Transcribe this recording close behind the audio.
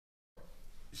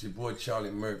It's your boy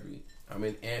Charlie Murphy. I'm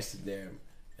in Amsterdam,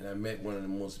 and I met one of the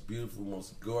most beautiful,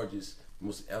 most gorgeous,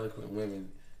 most eloquent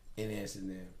women in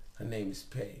Amsterdam. Her name is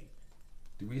Pay.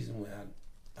 The reason why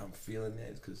I'm feeling that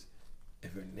is because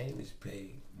if her name is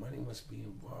Pay, money must be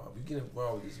involved. You get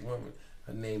involved with this woman,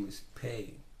 her name is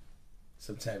Pay.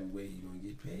 Some type of way you're gonna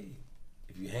get paid.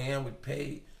 If you hang out with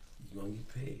Pay, you're gonna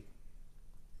get paid.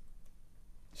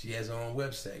 She has her own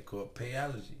website called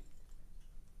Payology.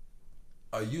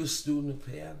 Are you a student of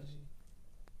Payology?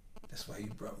 That's why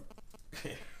you broke.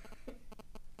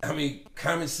 I mean,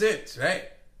 common sense, right?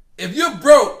 If you're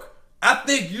broke, I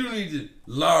think you need to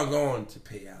log on to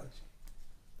Payology.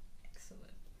 Excellent.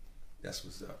 That's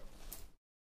what's up.